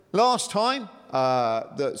Last time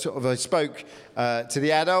I spoke to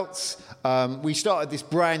the adults, we started this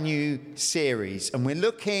brand new series, and we're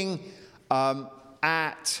looking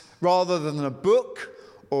at, rather than a book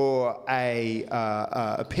or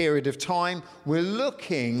a period of time, we're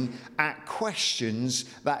looking at questions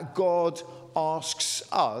that God asks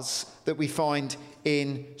us that we find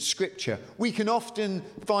in Scripture. We can often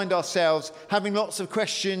find ourselves having lots of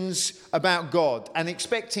questions about God and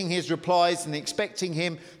expecting his replies and expecting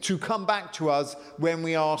him to come back to us when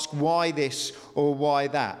we ask why this or why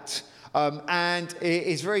that. And it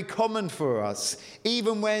is very common for us,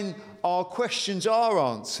 even when our questions are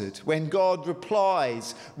answered, when God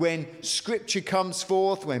replies, when Scripture comes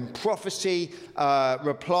forth, when prophecy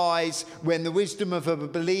replies, when the wisdom of a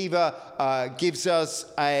believer gives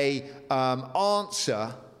us a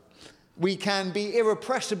answer, we can be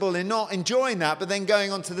irrepressible in not enjoying that, but then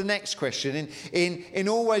going on to the next question, in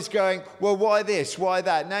always going, well, why this, why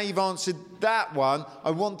that? Now you've answered that one, I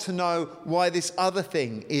want to know why this other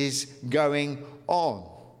thing is going on.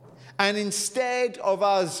 And instead of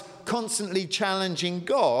us constantly challenging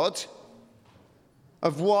God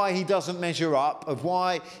of why he doesn't measure up, of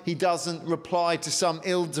why he doesn't reply to some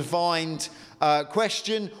ill-defined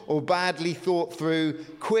question or badly thought through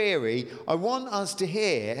query, I want us to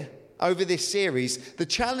hear over this series the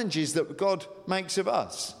challenges that God makes of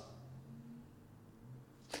us.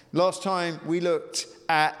 Last time we looked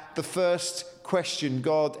at the first question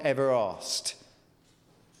God ever asked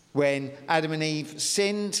when Adam and Eve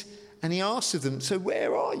sinned, and he asked of them, so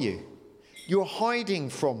where are you? You're hiding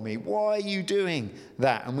from me. Why are you doing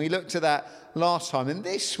that? And we looked at that last time. And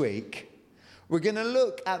this week, we're going to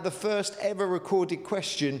look at the first ever recorded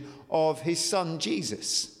question of his son,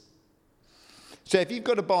 Jesus. So if you've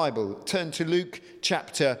got a Bible, turn to Luke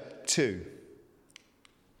chapter 2.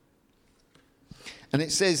 And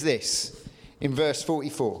it says this in verse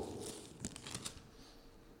 44.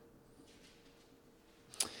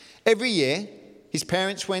 Every year, his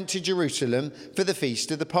parents went to Jerusalem for the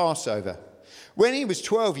feast of the Passover. When he was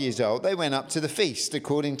 12 years old, they went up to the feast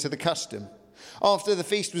according to the custom. After the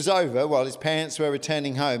feast was over, while his parents were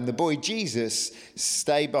returning home, the boy Jesus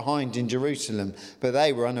stayed behind in Jerusalem, but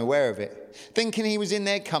they were unaware of it. Thinking he was in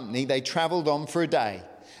their company, they travelled on for a day.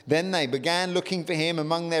 Then they began looking for him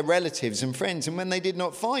among their relatives and friends, and when they did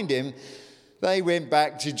not find him, they went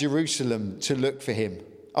back to Jerusalem to look for him.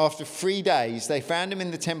 After 3 days, they found him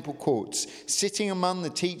in the temple courts, sitting among the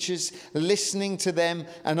teachers, listening to them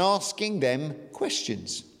and asking them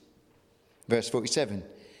questions. Verse 47.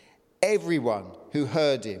 Everyone who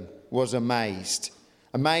heard him was amazed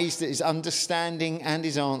at his understanding and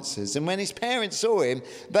his answers. And when his parents saw him,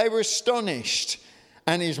 they were astonished.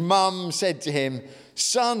 And his mum said to him,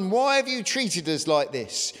 "Son, why have you treated us like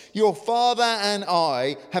this? Your father and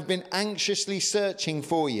I have been anxiously searching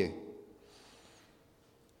for you."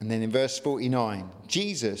 And then in verse 49,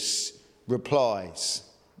 Jesus replies.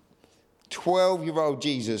 12-year-old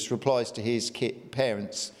Jesus replies to his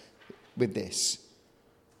parents with this.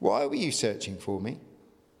 "Why were you searching for me?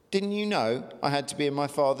 Didn't you know I had to be in my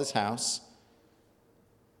Father's house?"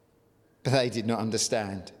 But they did not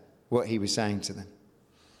understand what he was saying to them.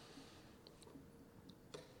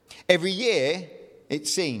 Every year, it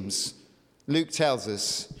seems, Luke tells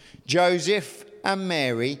us, Joseph and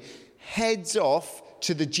Mary heads off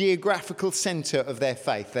to the geographical centre of their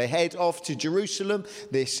faith. They head off to Jerusalem,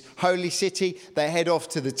 this holy city. They head off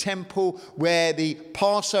to the temple where the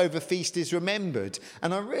Passover feast is remembered.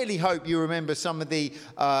 And I really hope you remember some of the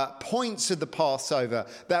points of the Passover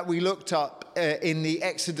that we looked up in the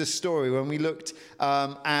Exodus story when we looked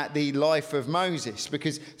at the life of Moses,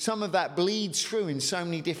 because some of that bleeds through in so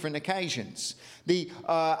many different occasions. The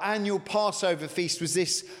annual Passover feast was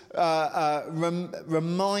this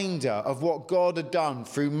reminder of what God had done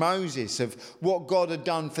through Moses, of what God had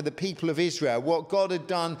done for the people of Israel, what God had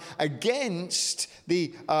done against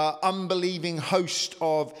the unbelieving host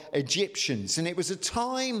of Egyptians. And it was a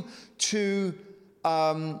time to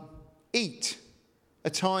eat, a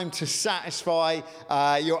time to satisfy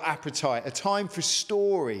your appetite, a time for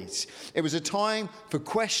stories. It was a time for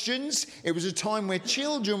questions. It was a time where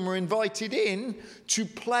children were invited in to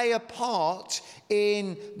play a part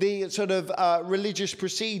in the sort of religious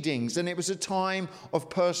proceedings. And it was a time of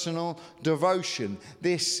personal devotion.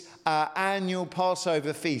 This annual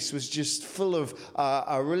Passover feast was just full of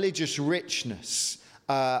a religious richness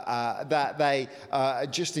that they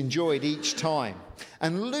just enjoyed each time.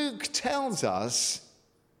 And Luke tells us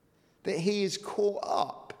that he is caught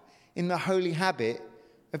up in the holy habit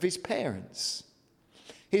of his parents.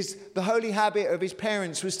 The holy habit of his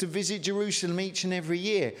parents was to visit Jerusalem each and every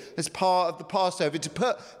year as part of the Passover, to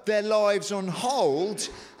put their lives on hold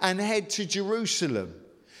and head to Jerusalem,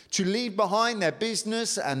 to leave behind their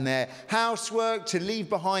business and their housework, to leave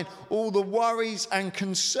behind all the worries and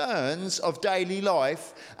concerns of daily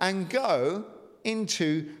life and go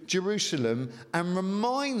into Jerusalem and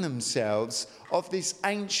remind themselves of this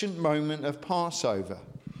ancient moment of Passover.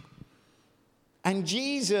 And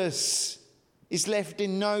Jesus is left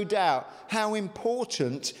in no doubt how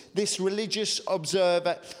important this religious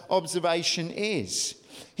observation is.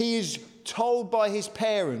 He is told by his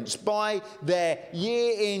parents, by their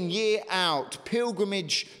year in, year out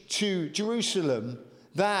pilgrimage to Jerusalem,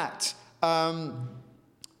 that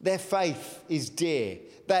their faith is dear,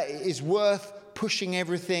 that it is worth pushing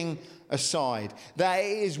everything aside, that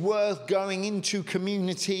it is worth going into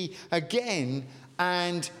community again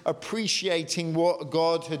and appreciating what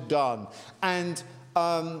God had done, and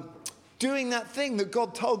doing that thing that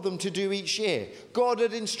God told them to do each year. God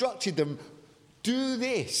had instructed them, do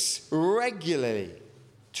this regularly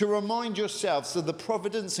to remind yourselves of the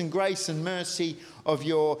providence and grace and mercy of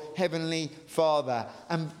your heavenly Father.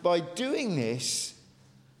 And by doing this,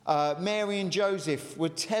 Mary and Joseph were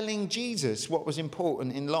telling Jesus what was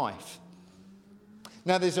important in life.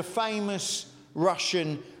 Now, there's a famous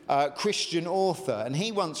Russian Christian author, and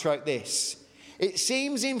he once wrote this: "It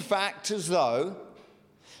seems, in fact, as though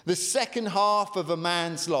the second half of a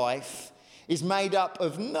man's life is made up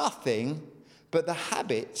of nothing but the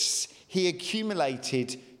habits he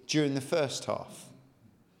accumulated during the first half."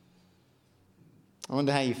 I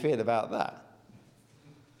wonder how you feel about that.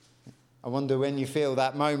 I wonder when you feel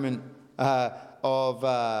that moment of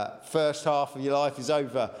first half of your life is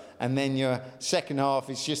over, and then your second half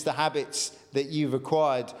is just the habits that you've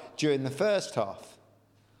acquired during the first half.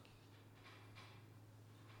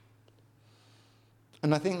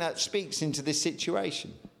 And I think that speaks into this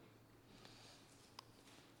situation.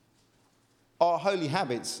 Our holy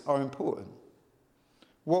habits are important.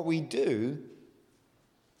 What we do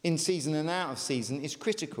in season and out of season is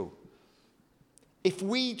critical. If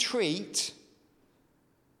we treat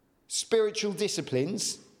spiritual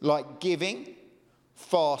disciplines like giving,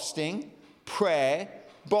 fasting, prayer,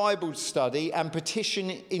 Bible study and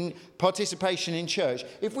participation in church,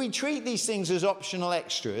 if we treat these things as optional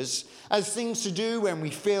extras, as things to do when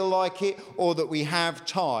we feel like it or that we have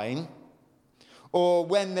time, or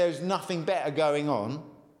when there's nothing better going on,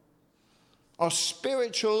 our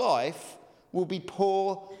spiritual life will be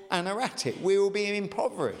poor and erratic. We will be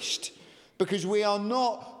impoverished because we are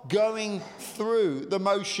not going through the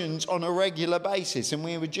motions on a regular basis, and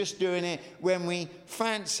we were just doing it when we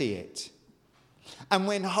fancy it. And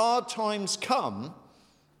when hard times come,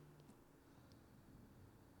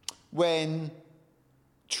 when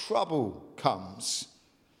trouble comes,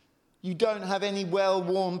 you don't have any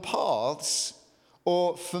well-worn paths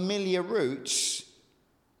or familiar routes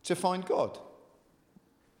to find God.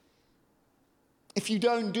 If you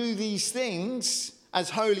don't do these things as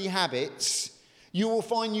holy habits, you will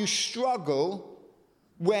find you struggle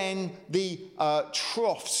when the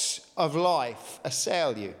troughs of life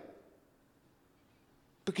assail you,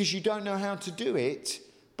 because you don't know how to do it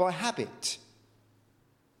by habit.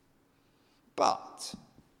 But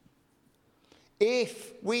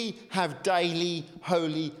if we have daily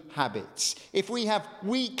holy habits, if we have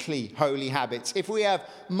weekly holy habits, if we have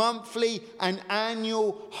monthly and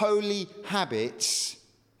annual holy habits,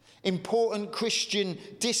 important Christian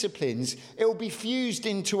disciplines, it will be fused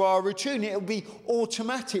into our routine. It will be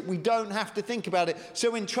automatic. We don't have to think about it.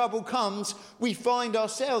 So when trouble comes, we find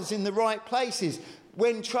ourselves in the right places.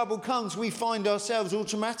 When trouble comes, we find ourselves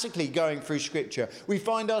automatically going through Scripture. We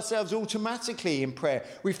find ourselves automatically in prayer.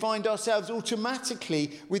 We find ourselves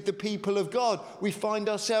automatically with the people of God. We find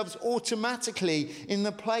ourselves automatically in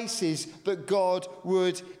the places that God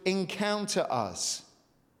would encounter us.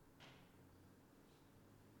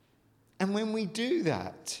 And when we do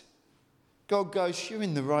that, God goes, you're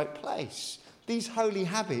in the right place. These holy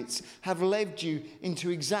habits have led you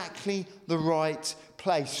into exactly the right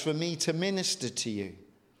place for me to minister to you.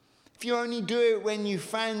 If you only do it when you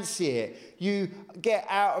fancy it, you get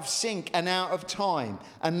out of sync and out of time,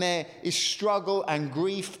 and there is struggle and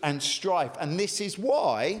grief and strife. And this is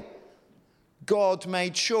why God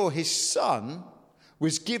made sure his son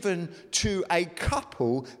was given to a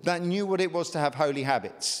couple that knew what it was to have holy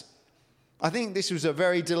habits. I think this was a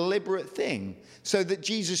very deliberate thing, so that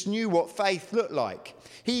Jesus knew what faith looked like.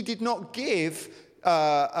 He did not give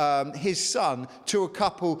his son to a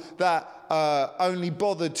couple that only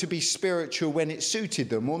bothered to be spiritual when it suited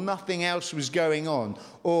them, or nothing else was going on,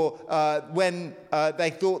 or when they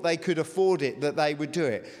thought they could afford it, that they would do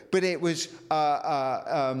it. But it was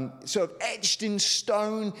sort of etched in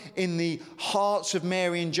stone in the hearts of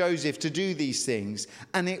Mary and Joseph to do these things.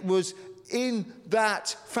 And it was in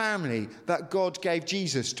that family that God gave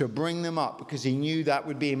Jesus to bring them up, because he knew that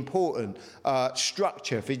would be important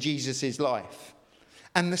structure for Jesus' life.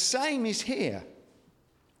 And the same is here.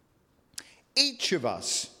 Each of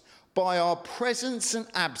us, by our presence and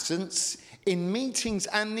absence in meetings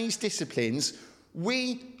and these disciplines,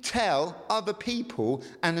 we tell other people,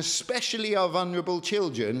 and especially our vulnerable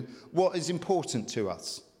children, what is important to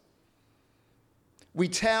us. We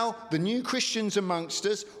tell the new Christians amongst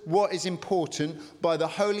us what is important by the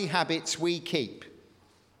holy habits we keep.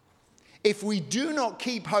 If we do not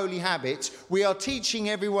keep holy habits, we are teaching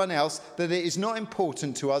everyone else that it is not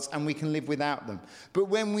important to us and we can live without them. But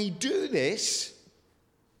when we do this,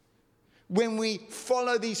 when we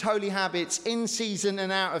follow these holy habits in season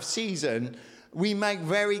and out of season, we make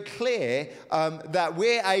very clear that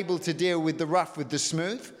we're able to deal with the rough with the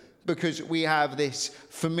smooth, because we have this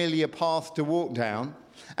familiar path to walk down.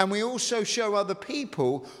 And we also show other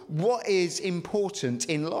people what is important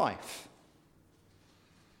in life.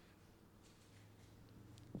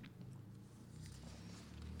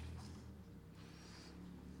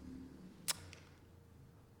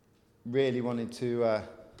 Really wanted to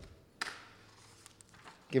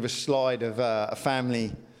give a slide of a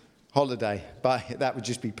family holiday, but that would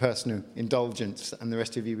just be personal indulgence, and the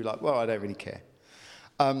rest of you would be like, well, I don't really care.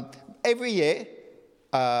 Every year,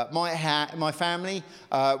 my family,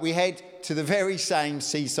 we head to the very same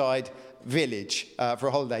seaside village for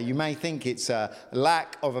a holiday. You may think it's a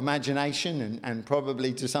lack of imagination, and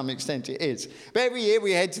probably to some extent it is. But every year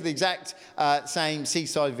we head to the exact same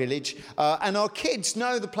seaside village, and our kids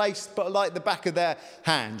know the place but like the back of their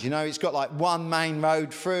hand. You know, it's got like one main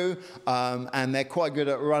road through, and they're quite good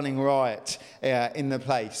at running riot in the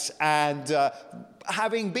place. And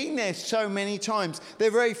having been there so many times,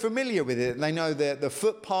 they're very familiar with it. They know the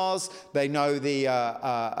footpaths, they know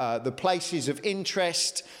the places of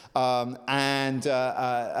interest, and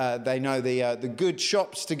they know the good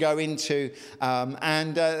shops to go into,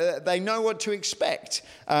 and they know what to expect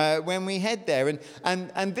when we head there.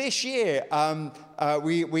 And this year,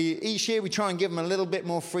 we each year we try and give them a little bit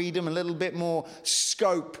more freedom, a little bit more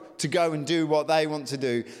scope to go and do what they want to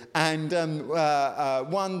do. And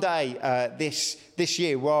one day this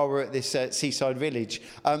year, while we're at this seaside village,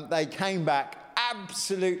 they came back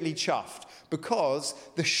absolutely chuffed, because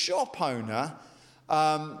the shop owner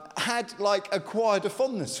had like acquired a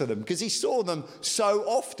fondness for them, because he saw them so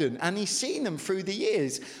often and he's seen them through the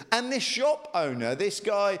years. And this shop owner, this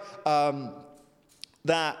guy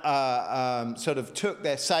that sort of took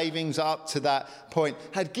their savings up to that point,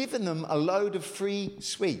 had given them a load of free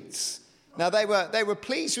sweets. Now, they were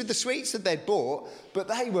pleased with the sweets that they'd bought, but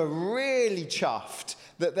they were really chuffed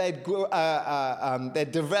that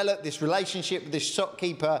they'd developed this relationship with this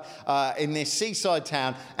shopkeeper in this seaside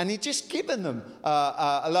town, and he'd just given them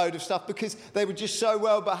a load of stuff because they were just so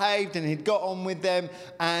well behaved and he'd got on with them,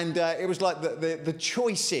 and it was like the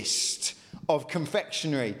choicest of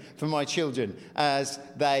confectionery for my children as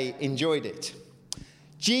they enjoyed it.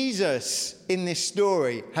 Jesus, in this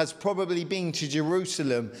story, has probably been to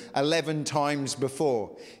Jerusalem 11 times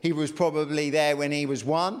before. He was probably there when he was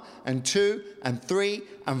 1 and 2 and 3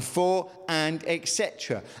 and 4 and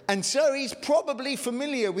etc. And so he's probably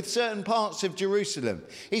familiar with certain parts of Jerusalem.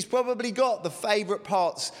 He's probably got the favourite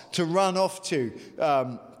parts to run off to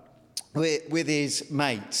with his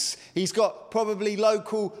mates. He's got probably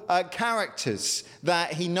local characters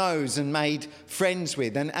that he knows and made friends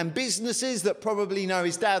with, and businesses that probably know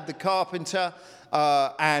his dad, the carpenter,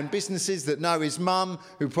 and businesses that know his mum,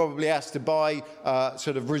 who probably has to buy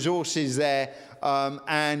sort of resources there,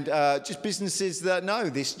 and just businesses that know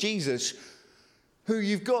this Jesus, who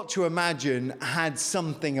you've got to imagine had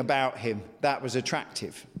something about him that was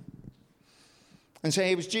attractive. And so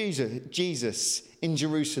here was Jesus in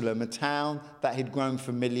Jerusalem, a town that he'd grown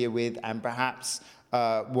familiar with and perhaps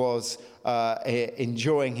was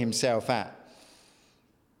enjoying himself at.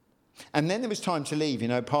 And then there was time to leave. You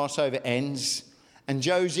know, Passover ends, and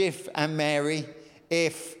Joseph and Mary,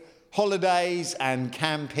 if holidays and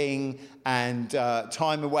camping and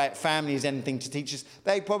time away at family is anything to teach us,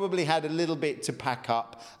 they probably had a little bit to pack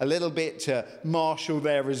up, a little bit to marshal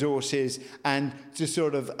their resources and to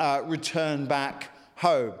sort of return back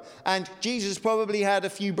home. And Jesus probably had a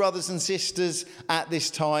few brothers and sisters at this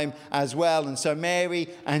time as well. And so Mary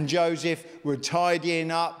and Joseph were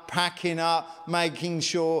tidying up, packing up, making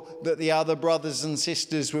sure that the other brothers and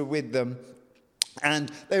sisters were with them.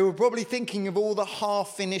 And they were probably thinking of all the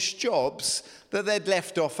half-finished jobs that they'd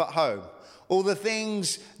left off at home. All the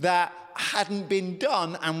things that hadn't been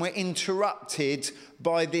done and were interrupted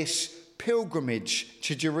by this pilgrimage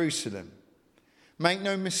to Jerusalem. Make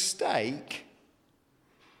no mistake,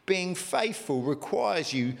 being faithful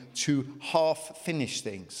requires you to half finish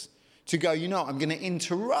things. To go, I'm going to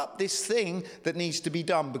interrupt this thing that needs to be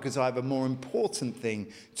done because I have a more important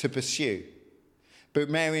thing to pursue. But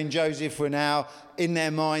Mary and Joseph were now in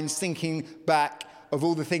their minds thinking back of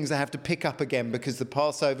all the things they have to pick up again because the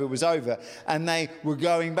Passover was over. And they were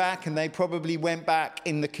going back, and they probably went back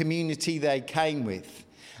in the community they came with.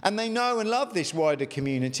 And they know and love this wider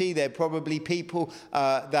community. They're probably people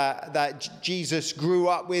that Jesus grew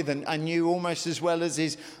up with and knew almost as well as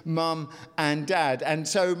his mum and dad. And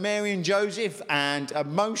so Mary and Joseph and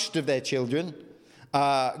most of their children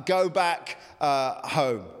go back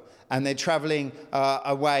home. And they're travelling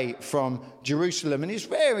away from Jerusalem. And it's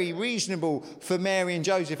very reasonable for Mary and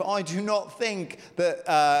Joseph. I do not think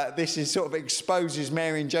that this is sort of exposes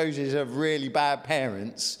Mary and Joseph as really bad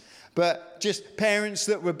parents. But just parents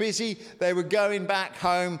that were busy. They were going back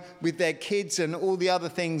home with their kids and all the other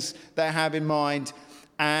things they have in mind.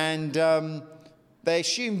 And they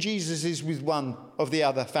assume Jesus is with one of the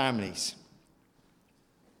other families.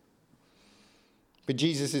 But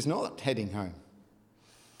Jesus is not heading home.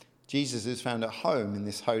 Jesus is found at home in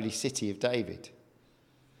this holy city of David.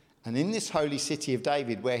 And in this holy city of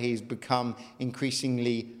David, where he's become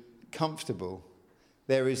increasingly comfortable,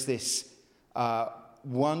 there is this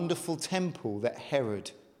wonderful temple that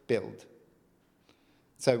Herod built.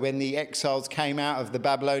 So when the exiles came out of the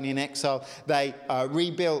Babylonian exile, they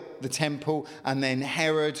rebuilt the temple, and then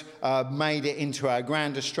Herod made it into a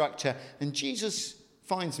grander structure. And Jesus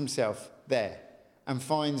finds himself there and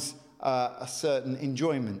finds a certain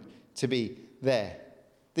enjoyment to be there.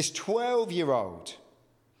 This 12-year-old,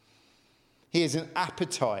 he has an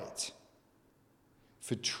appetite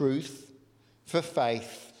for truth, for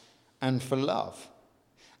faith, and for love.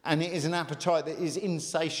 And it is an appetite that is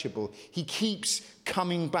insatiable. He keeps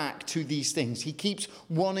coming back to these things. He keeps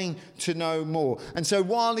wanting to know more. And so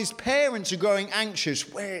while his parents are growing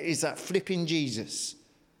anxious, where is that flipping Jesus?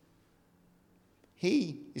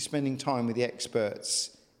 He is spending time with the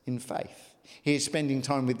experts in faith. He is spending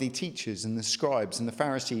time with the teachers and the scribes and the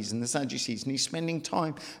Pharisees and the Sadducees, and he's spending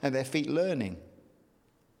time at their feet learning.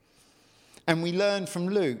 And we learn from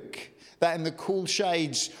Luke that in the cool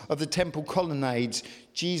shades of the temple colonnades,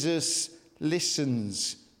 Jesus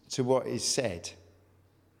listens to what is said.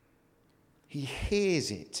 He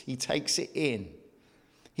hears it. He takes it in.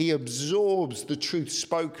 He absorbs the truth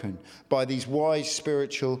spoken by these wise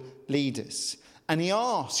spiritual leaders. And he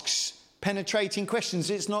asks penetrating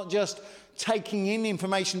questions. It's not just taking in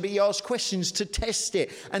information, but he asks questions to test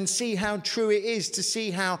it and see how true it is, to see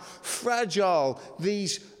how fragile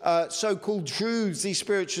these so-called truths these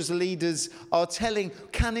spiritual leaders are telling.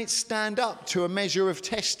 Can it stand up to a measure of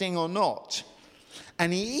testing or not?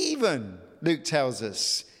 And he even, Luke tells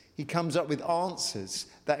us, he comes up with answers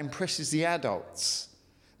that impresses the adults,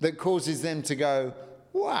 that causes them to go,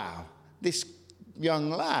 wow, this young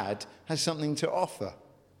lad has something to offer.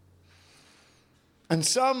 And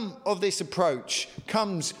some of this approach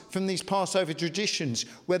comes from these Passover traditions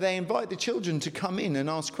where they invite the children to come in and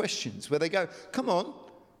ask questions, where they go, come on,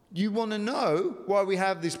 you want to know why we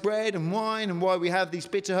have this bread and wine and why we have these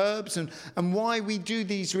bitter herbs and why we do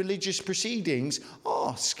these religious proceedings?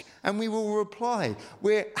 Ask, and we will reply.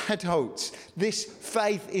 We're adults. This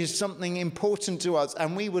faith is something important to us,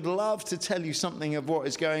 and we would love to tell you something of what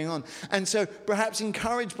is going on. And so perhaps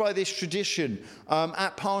encouraged by this tradition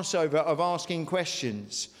at Passover of asking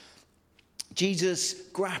questions, Jesus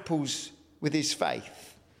grapples with his faith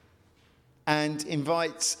and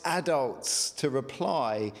invites adults to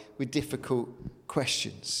reply with difficult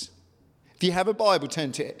questions. If you have a Bible,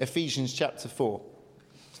 turn to Ephesians chapter 4.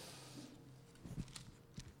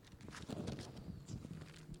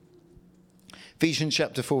 Ephesians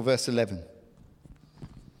chapter 4, verse 11.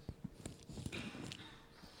 It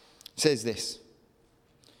says this: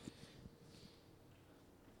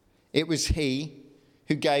 it was he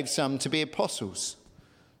who gave some to be apostles,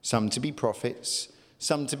 some to be prophets,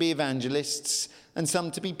 some to be evangelists, and some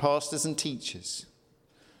to be pastors and teachers.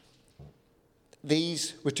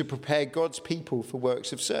 These were to prepare God's people for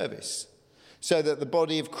works of service, so that the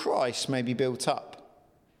body of Christ may be built up.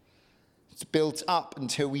 It's built up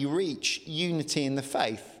until we reach unity in the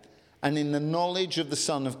faith and in the knowledge of the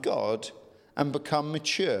Son of God, and become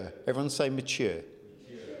mature. Everyone say mature.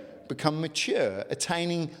 Become mature,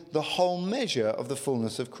 attaining the whole measure of the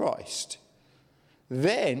fullness of Christ.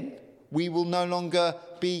 Then we will no longer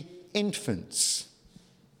be infants.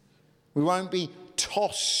 We won't be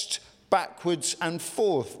tossed backwards and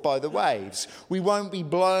forth by the waves. We won't be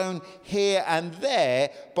blown here and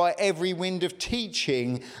there by every wind of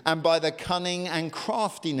teaching and by the cunning and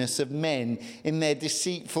craftiness of men in their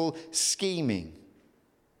deceitful scheming.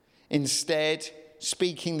 Instead,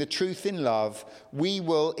 speaking the truth in love, we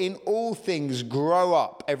will in all things grow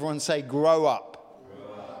up. Everyone say grow up.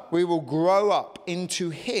 Grow up. We will grow up into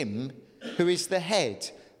him who is the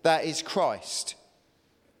head, that is Christ.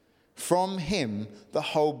 From him, the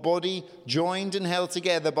whole body, joined and held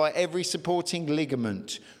together by every supporting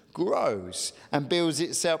ligament, grows and builds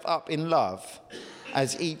itself up in love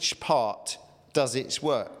as each part does its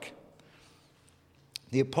work.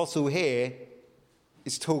 The apostle here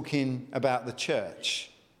is talking about the church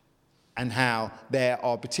and how there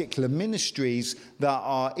are particular ministries that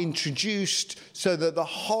are introduced so that the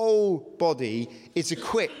whole body is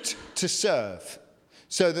equipped to serve,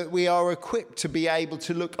 so that we are equipped to be able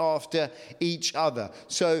to look after each other,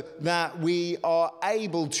 so that we are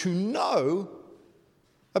able to know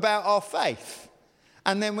about our faith.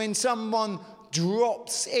 And then when someone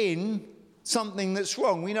drops in something that's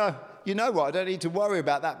wrong, we know, you know what, I don't need to worry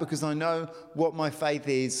about that because I know what my faith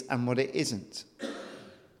is and what it isn't.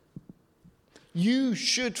 You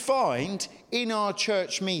should find in our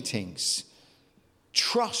church meetings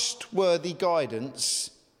trustworthy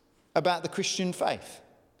guidance about the Christian faith.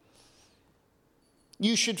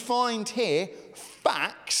 You should find here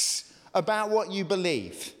facts about what you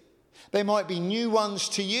believe. There might be new ones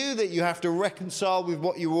to you that you have to reconcile with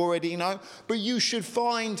what you already know, but you should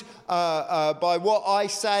find, by what I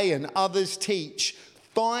say and others teach,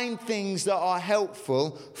 find things that are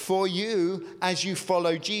helpful for you as you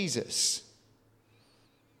follow Jesus.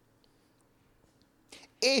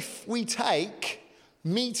 If we take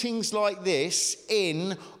meetings like this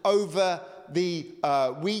in over the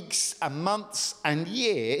weeks and months and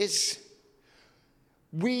years,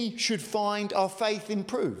 we should find our faith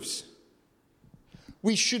improves.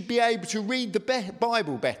 We should be able to read the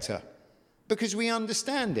Bible better because we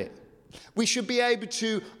understand it. We should be able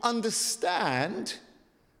to understand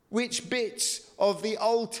which bits of the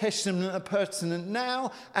Old Testament are pertinent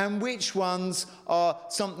now and which ones are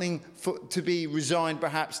something to be resigned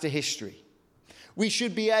perhaps to history. We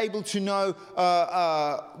should be able to know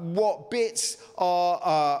what bits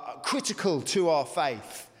are critical to our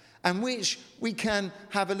faith and which we can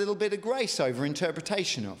have a little bit of grace over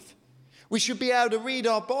interpretation of. We should be able to read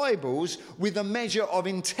our Bibles with a measure of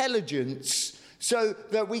intelligence so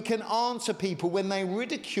that we can answer people when they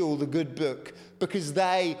ridicule the good book because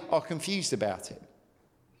they are confused about it.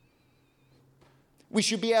 We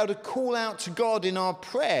should be able to call out to God in our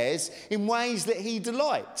prayers in ways that he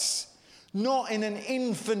delights. Not in an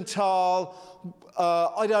infantile,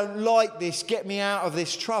 I don't like this, get me out of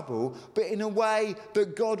this trouble, but in a way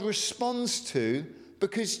that God responds to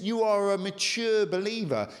because you are a mature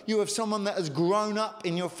believer. You are someone that has grown up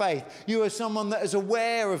in your faith. You are someone that is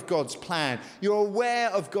aware of God's plan. You're aware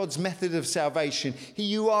of God's method of salvation.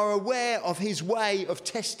 You are aware of his way of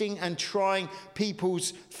testing and trying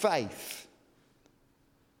people's faith.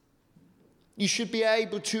 You should be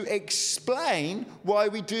able to explain why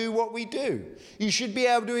we do what we do. You should be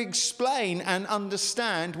able to explain and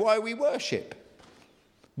understand why we worship.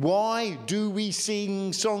 Why do we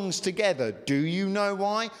sing songs together? Do you know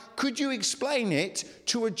why? Could you explain it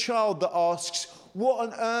to a child that asks, what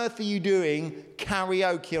on earth are you doing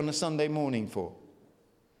karaoke on a Sunday morning for?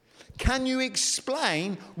 Can you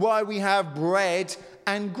explain why we have bread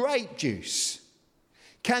and grape juice?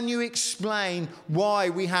 Can you explain why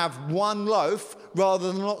we have one loaf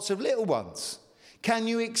rather than lots of little ones? Can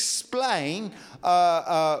you explain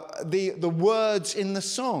the words in the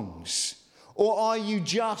songs? Or are you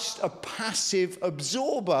just a passive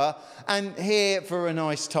absorber and here for a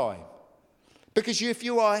nice time? Because if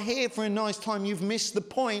you are here for a nice time, you've missed the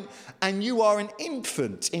point and you are an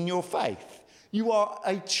infant in your faith. You are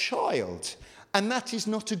a child, and that is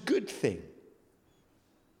not a good thing.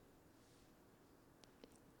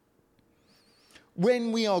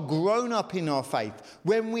 When we are grown up in our faith,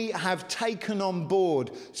 when we have taken on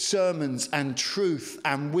board sermons and truth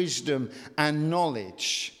and wisdom and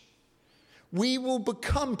knowledge, we will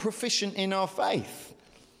become proficient in our faith.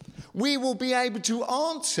 We will be able to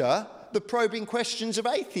answer the probing questions of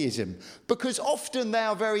atheism, because often they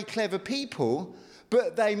are very clever people,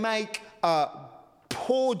 but they make poor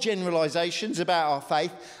poor generalizations about our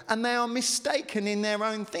faith, and they are mistaken in their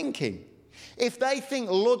own thinking. If they think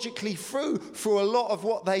logically through a lot of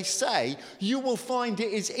what they say, you will find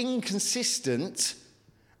it is inconsistent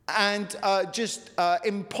and just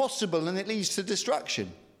impossible, and it leads to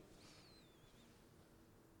destruction.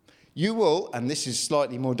 You will, and this is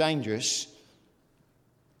slightly more dangerous,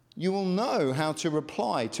 you will know how to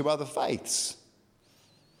reply to other faiths.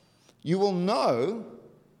 You will know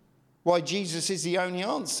why Jesus is the only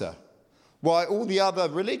answer, why all the other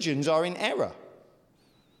religions are in error.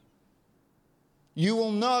 You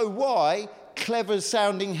will know why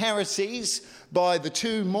clever-sounding heresies by the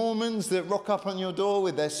two Mormons that rock up on your door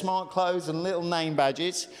with their smart clothes and little name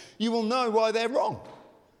badges, you will know why they're wrong.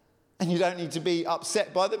 And you don't need to be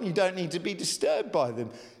upset by them. You don't need to be disturbed by them.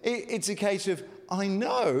 It's a case of, I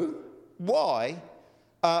know why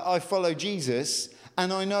I follow Jesus,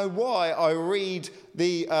 and I know why I read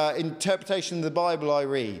the interpretation of the Bible I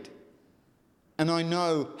read. And I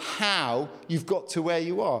know how you've got to where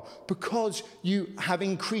you are, because you have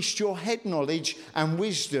increased your head knowledge and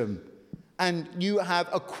wisdom, and you have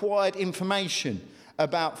acquired information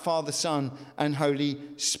about Father, Son, and Holy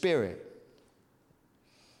Spirit.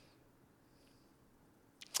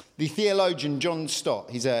 The theologian John Stott,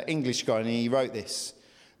 he's an English guy, and he wrote this: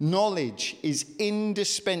 knowledge is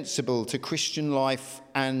indispensable to Christian life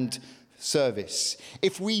and service.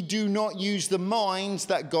 If we do not use the minds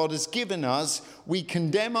that God has given us, we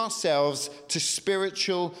condemn ourselves to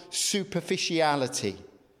spiritual superficiality.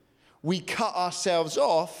 We cut ourselves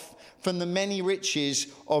off from the many riches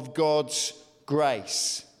of God's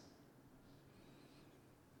grace.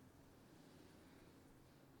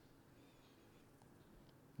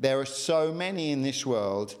 There are so many in this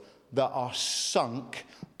world that are sunk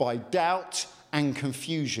by doubt and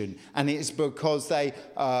confusion, and it is because they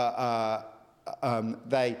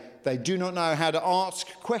do not know how to ask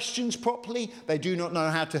questions properly. They do not know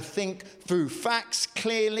how to think through facts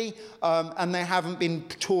clearly, and they haven't been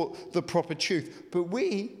taught the proper truth. But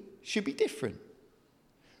we should be different.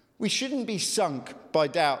 We shouldn't be sunk by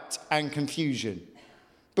doubt and confusion,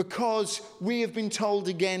 because we have been told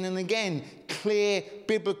again and again clear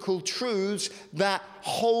biblical truths that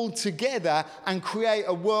hold together and create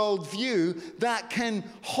a worldview that can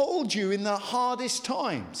hold you in the hardest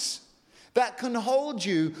times, that can hold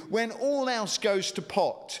you when all else goes to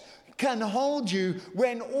pot, can hold you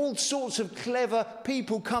when all sorts of clever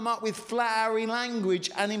people come up with flowery language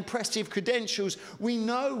and impressive credentials. We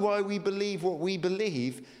know why we believe what we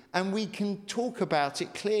believe, and we can talk about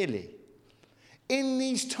it clearly. In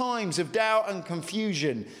these times of doubt and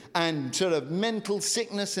confusion and sort of mental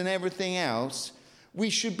sickness and everything else, we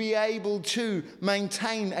should be able to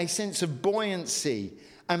maintain a sense of buoyancy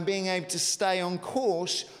and being able to stay on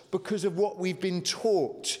course because of what we've been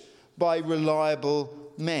taught by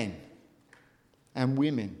reliable men and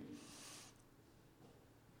women.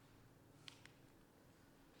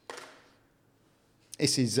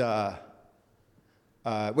 This is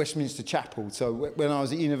Westminster Chapel. So when I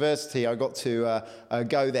was at university, I got to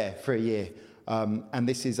go there for a year. And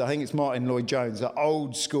this is, I think it's Martin Lloyd-Jones, an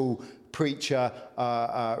old school preacher,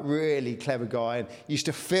 really clever guy, and used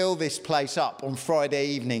to fill this place up on Friday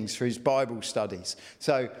evenings for his Bible studies.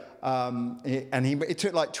 So, it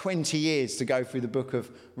took like 20 years to go through the book of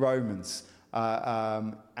Romans.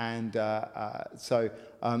 So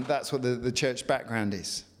that's what the church background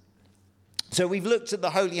is. So we've looked at the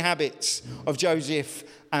holy habits of Joseph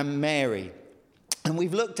and Mary. And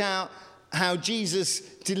we've looked at how Jesus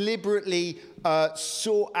deliberately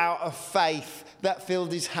sought out a faith that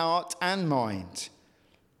filled his heart and mind.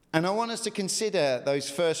 And I want us to consider those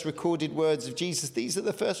first recorded words of Jesus. These are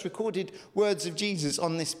the first recorded words of Jesus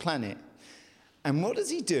on this planet. And what does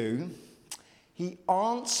he do? He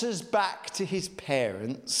answers back to his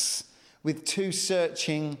parents with two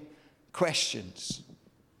searching questions.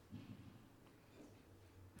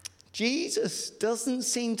 Jesus doesn't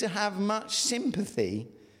seem to have much sympathy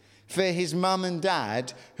for his mum and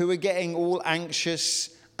dad, who are getting all anxious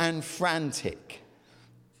and frantic.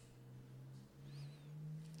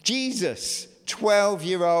 Jesus,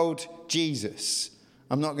 12-year-old Jesus.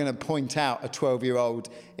 I'm not going to point out a 12-year-old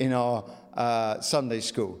in our Sunday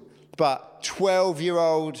school, but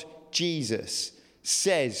 12-year-old Jesus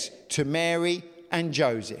says to Mary and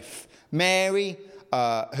Joseph. Mary,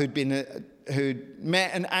 who'd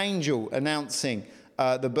met an angel announcing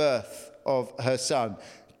the birth of her son.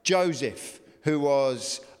 Joseph, who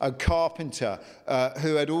was a carpenter,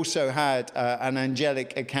 who had also had an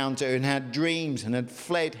angelic encounter and had dreams and had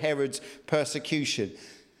fled Herod's persecution.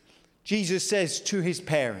 Jesus says to his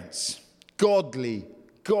parents, godly,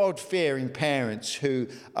 God-fearing parents who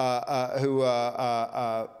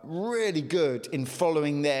are really good in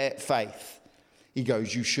following their faith. He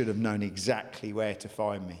goes, you should have known exactly where to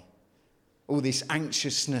find me. All this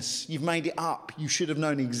anxiousness, you've made it up. You should have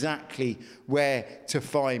known exactly where to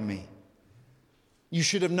find me. You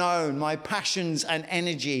should have known my passions and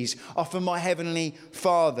energies are for my heavenly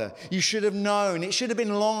Father. You should have known, it should have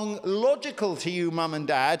been long logical to you, Mum and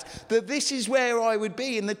Dad, that this is where I would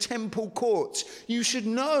be in the temple courts. You should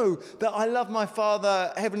know that I love my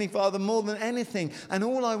Father, Heavenly Father, more than anything. And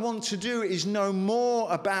all I want to do is know more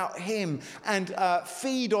about him and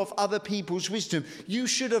feed off other people's wisdom. You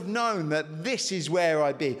should have known that this is where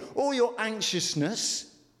I'd be. All your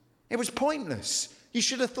anxiousness, it was pointless. You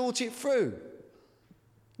should have thought it through.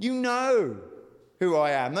 You know who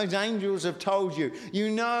I am. Those angels have told you. You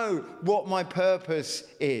know what my purpose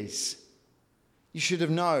is. You should have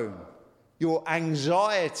known. Your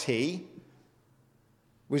anxiety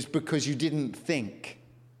was because you didn't think.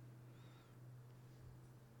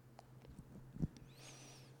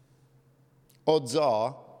 Odds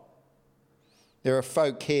are there are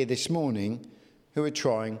folk here this morning who are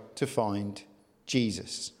trying to find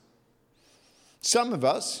Jesus. Some of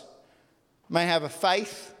us may have a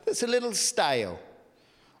faith that's a little stale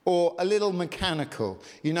or a little mechanical.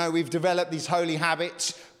 You know, we've developed these holy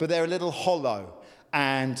habits, but they're a little hollow,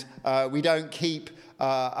 and we don't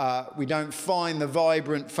find the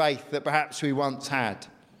vibrant faith that perhaps we once had.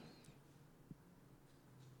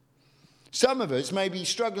 Some of us may be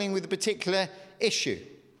struggling with a particular issue.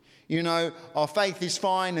 You know, our faith is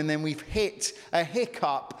fine, and then we've hit a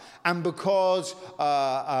hiccup, and because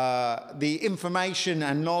the information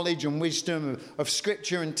and knowledge and wisdom of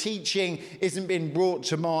Scripture and teaching isn't being brought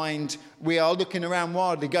to mind, we are looking around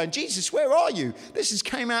wildly going, Jesus, where are you? This has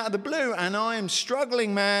came out of the blue, and I am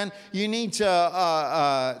struggling, man. You need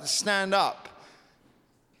to stand up.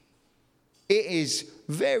 It is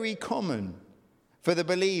very common for the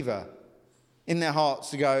believer in their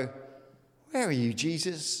hearts to go, where are you,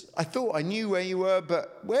 Jesus? I thought I knew where you were,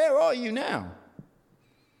 but where are you now?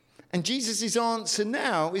 And Jesus' answer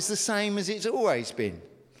now is the same as it's always been.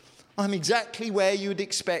 I'm exactly where you would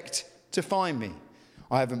expect to find me.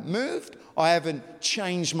 I haven't moved. I haven't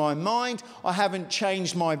changed my mind. I haven't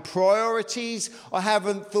changed my priorities. I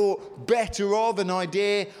haven't thought better of an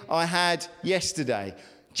idea I had yesterday.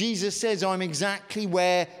 Jesus says I'm exactly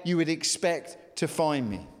where you would expect to find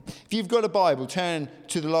me. If you've got a Bible, turn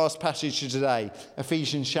to the last passage of today,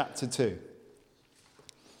 Ephesians chapter 2. It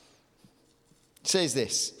says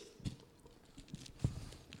this.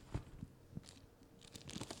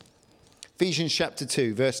 Ephesians chapter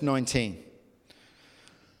 2, verse 19.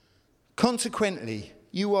 Consequently,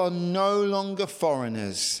 you are no longer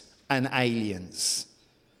foreigners and aliens.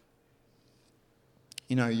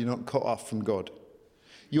 You know, you're not cut off from God.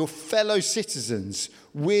 You're fellow citizens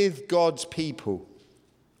with God's people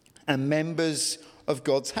and members of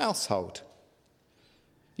God's household.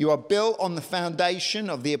 You are built on the foundation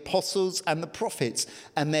of the apostles and the prophets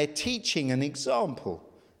and their teaching and example.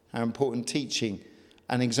 How important teaching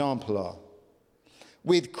and example are.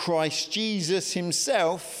 With Christ Jesus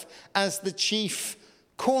himself as the chief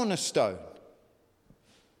cornerstone.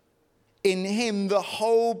 In him the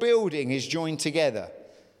whole building is joined together,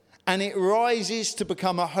 and it rises to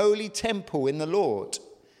become a holy temple in the Lord.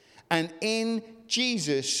 And in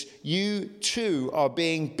Jesus, you too are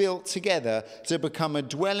being built together to become a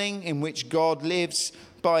dwelling in which God lives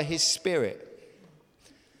by his Spirit.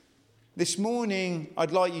 This morning,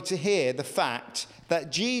 I'd like you to hear the fact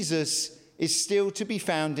that Jesus is still to be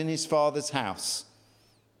found in his Father's house.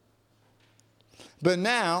 But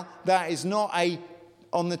now, that is not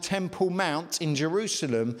on the Temple Mount in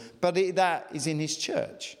Jerusalem, but that is in his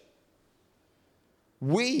church.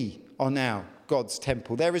 We are now God's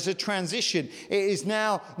temple. There is a transition. It is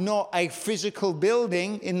now not a physical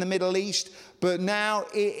building in the Middle East, but now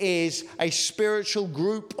it is a spiritual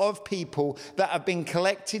group of people that have been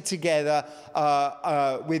collected together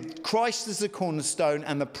with Christ as the cornerstone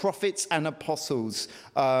and the prophets and apostles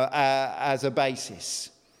as a basis.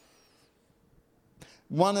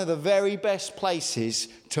 One of the very best places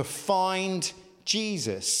to find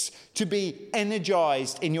Jesus, to be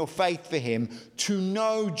energized in your faith for him, to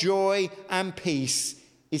know joy and peace,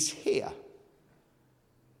 is here.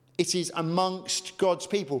 It is amongst God's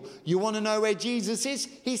people. You want to know where Jesus is?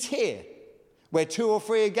 He's here. Where two or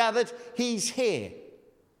three are gathered, he's here.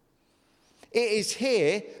 It is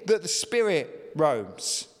here that the Spirit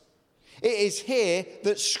roams. It is here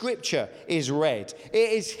that Scripture is read.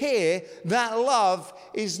 It is here that love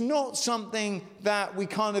is not something that we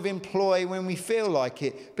kind of employ when we feel like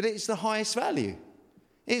it, but it's the highest value.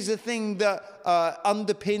 It is the thing that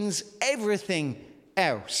underpins everything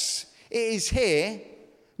else. It is here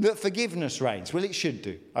that forgiveness reigns. Well, it should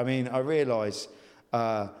do. I mean, I realise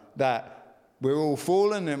that we're all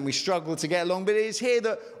fallen and we struggle to get along, but it is here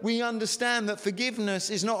that we understand that forgiveness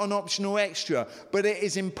is not an optional extra, but it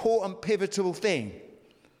is an important, pivotal thing.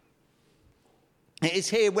 It is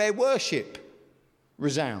here where worship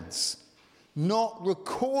resounds. Not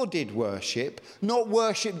recorded worship, not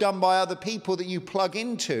worship done by other people that you plug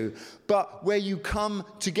into, but where you come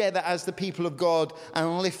together as the people of God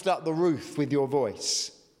and lift up the roof with your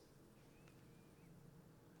voice.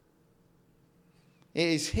 It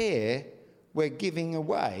is here where giving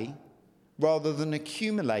away rather than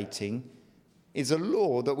accumulating is a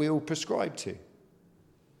law that we all prescribe to.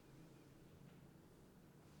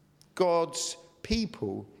 God's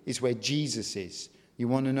people is where Jesus is. You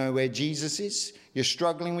want to know where Jesus is? You're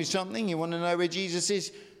struggling with something? You want to know where Jesus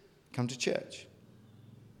is? Come to church.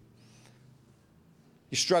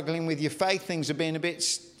 You're struggling with your faith, things are being a bit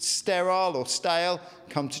sterile or stale?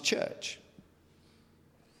 Come to church.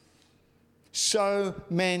 So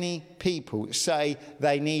many people say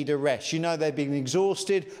they need a rest. You know, they've been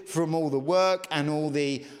exhausted from all the work and all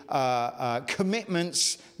the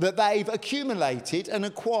commitments that they've accumulated and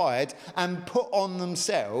acquired and put on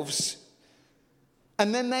themselves.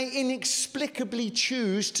 And then they inexplicably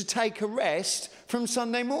choose to take a rest from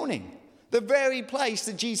Sunday morning, the very place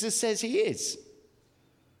that Jesus says he is.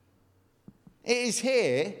 It is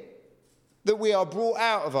here that we are brought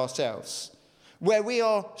out of ourselves, where we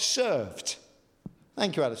are served.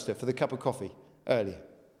 Thank you, Alistair, for the cup of coffee earlier.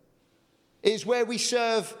 It is where we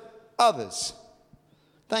serve others.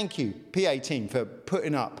 Thank you, PA team, for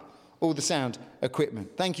putting up all the sound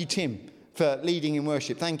equipment. Thank you, Tim, for leading in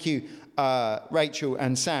worship. Thank you, Rachel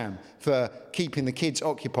and Sam, for keeping the kids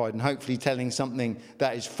occupied and hopefully telling something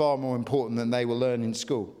that is far more important than they will learn in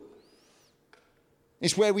school.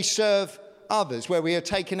 It's where we serve others, where we are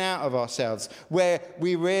taken out of ourselves, where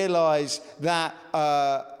we realise that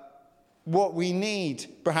what we need,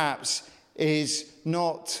 perhaps, is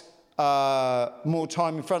not more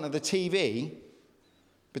time in front of the TV,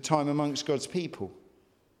 but time amongst God's people.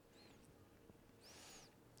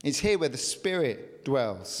 It's here where the Spirit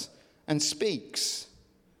dwells and speaks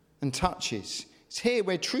and touches. It's here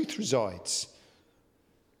where truth resides.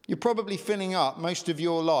 You're probably filling up most of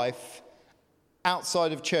your life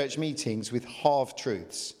outside of church meetings with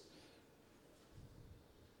half-truths.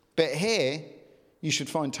 But here, you should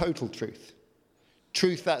find total truth.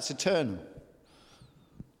 Truth that's eternal.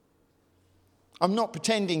 I'm not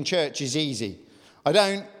pretending church is easy. I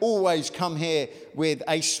don't always come here with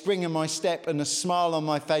a spring in my step and a smile on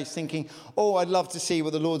my face thinking, oh, I'd love to see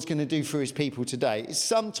what the Lord's going to do for his people today.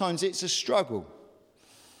 Sometimes it's a struggle.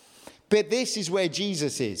 But this is where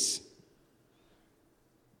Jesus is.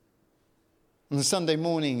 On a Sunday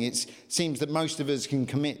morning, it seems that most of us can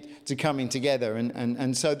commit to coming together.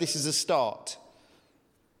 And so this is a start.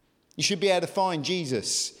 You should be able to find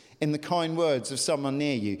Jesus in the kind words of someone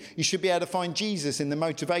near you. You should be able to find Jesus in the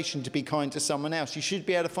motivation to be kind to someone else. You should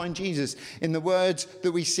be able to find Jesus in the words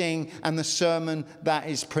that we sing and the sermon that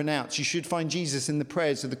is pronounced. You should find Jesus in the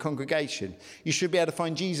prayers of the congregation. You should be able to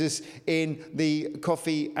find Jesus in the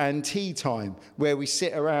coffee and tea time where we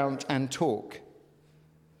sit around and talk.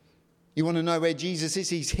 You want to know where Jesus is?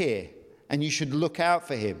 He's here, and you should look out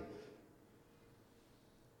for him.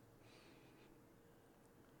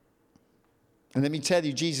 And let me tell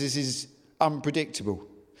you, Jesus is unpredictable.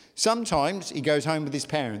 Sometimes he goes home with his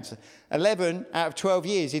parents. 11 out of 12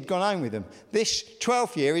 years, he'd gone home with them. This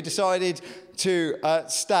 12th year, he decided to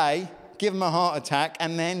stay, give them a heart attack,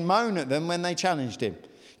 and then moan at them when they challenged him.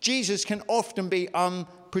 Jesus can often be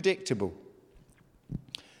unpredictable.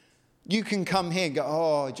 You can come here and go,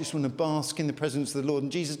 oh, I just want to bask in the presence of the Lord.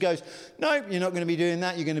 And Jesus goes, no, you're not going to be doing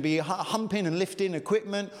that. You're going to be humping and lifting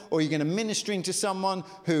equipment, or you're going to ministering to someone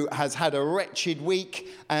who has had a wretched week,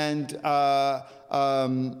 and or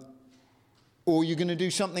you're going to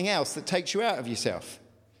do something else that takes you out of yourself.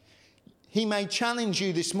 He may challenge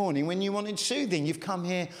you this morning when you wanted soothing. You've come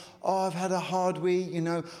here, oh, I've had a hard week,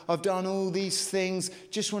 I've done all these things.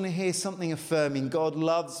 Just want to hear something affirming. God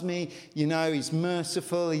loves me, he's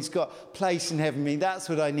merciful, he's got place in heaven. That's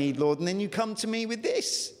what I need, Lord. And then you come to me with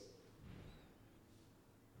this.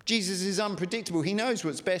 Jesus is unpredictable. He knows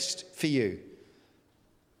what's best for you.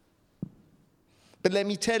 But let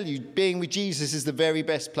me tell you, being with Jesus is the very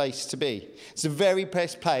best place to be. It's the very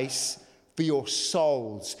best place for your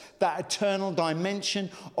souls, that eternal dimension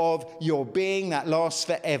of your being that lasts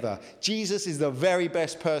forever. Jesus is the very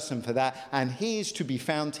best person for that, and he is to be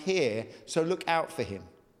found here, so look out for him.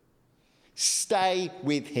 Stay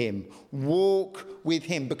with him. Walk with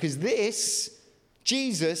him. Because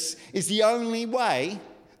Jesus, is the only way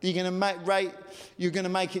that you're going to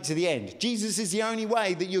make it to the end. Jesus is the only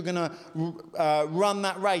way that you're going to run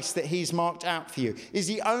that race that he's marked out for you. Is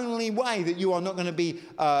the only way that you are not going to be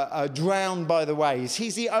drowned by the waves.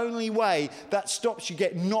 He's the only way that stops you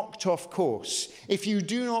getting knocked off course. If you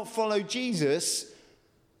do not follow Jesus,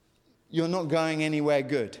 you're not going anywhere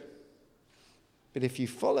good. But if you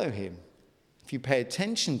follow him, if you pay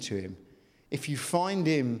attention to him, if you find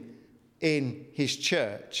him in his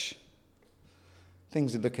church,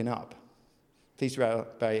 things are looking up. Please bow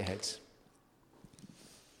your heads.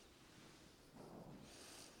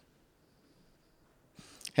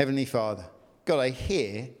 Heavenly Father, God, I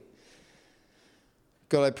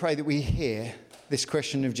pray that we hear this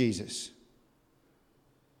question of Jesus.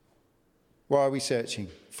 Why are we searching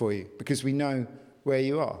for you? Because we know where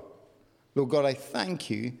you are. Lord God, I thank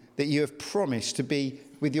you that you have promised to be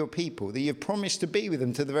with your people, that you have promised to be with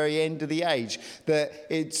them to the very end of the age, that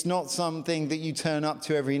it's not something that you turn up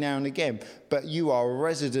to every now and again, but you are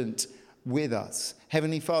resident with us.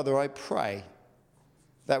 Heavenly Father, I pray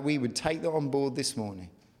that we would take that on board this morning.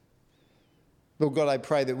 Lord God, I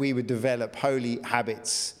pray that we would develop holy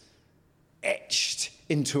habits etched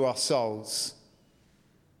into our souls,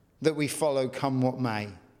 that we follow come what may.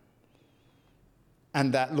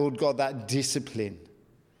 And that, Lord God, that discipline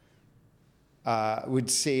would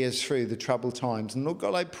see us through the troubled times. And Lord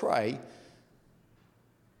God, I pray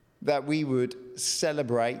that we would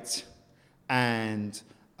celebrate and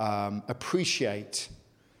appreciate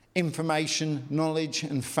information, knowledge,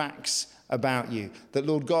 and facts about you. That,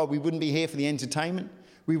 Lord God, we wouldn't be here for the entertainment.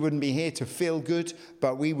 We wouldn't be here to feel good,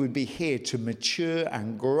 but we would be here to mature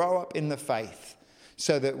and grow up in the faith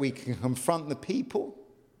so that we can confront the people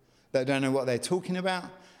that don't know what they're talking about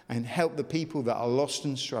and help the people that are lost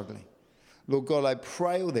and struggling. Lord God, I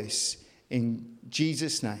pray all this in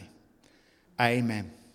Jesus' name. Amen.